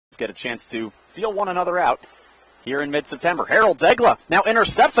get a chance to feel one another out here in mid-September. Harold Zegla now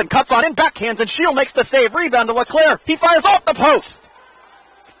intercepts and cuts on in, backhands, and Shield makes the save. Rebound to LeClaire. He fires off the post.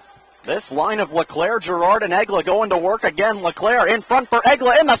 This line of LeClaire, Girard, and Egla going to work again. LeClaire in front for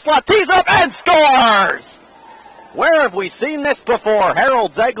Egla in the slot, tees up and scores! Where have we seen this before?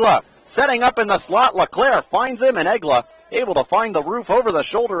 Harold Zegla setting up in the slot. LeClaire finds him, and Egla able to find the roof over the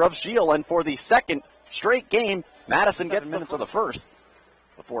shoulder of Shield. And for the second straight game, Madison gets minutes of the first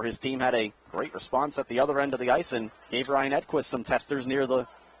before his team had a great response at the other end of the ice and gave Ryan Edquist some testers near the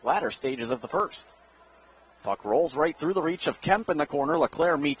latter stages of the first. Puck rolls right through the reach of Kemp in the corner.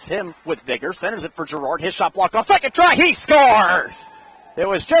 LeClaire meets him with vigor, centers it for Girard. His shot blocked off. Second try, he scores! It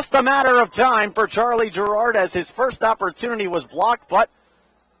was just a matter of time for Charlie Girard as his first opportunity was blocked, but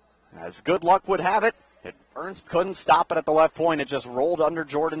as good luck would have it, Ernst couldn't stop it at the left point. It just rolled under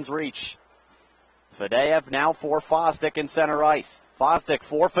Jordan's reach. Fadeev now for Fosdick in center ice. Fosdick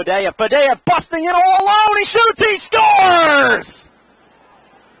for Fadeev. Fadeev busting it all alone. He shoots, he scores!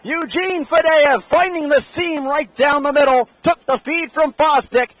 Eugene Fadeev finding the seam right down the middle, took the feed from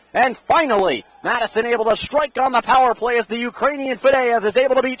Fosdick, and finally, Madison able to strike on the power play as the Ukrainian Fadeev is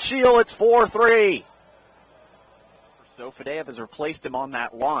able to beat Shield. It's 4-3. So Fadeev has replaced him on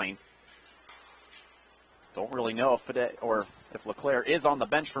that line. Don't really know if LeClaire is on the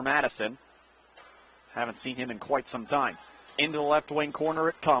bench for Madison. Haven't seen him in quite some time. Into the left wing corner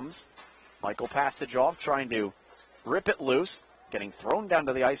it comes. Michael Pastajov trying to rip it loose. Getting thrown down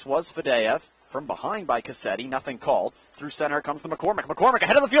to the ice was Fadeev. From behind by Cassetti, nothing called. Through center comes to McCormick. McCormick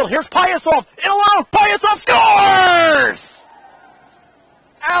ahead of the field. Here's Pyasov. In alone. Pyasov scores!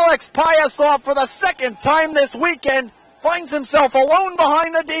 Alex Pyasov for the second time this weekend finds himself alone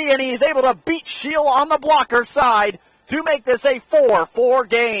behind the D, and he's able to beat Shield on the blocker side to make this a 4-4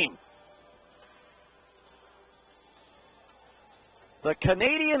 game. The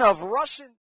Canadian of Russian...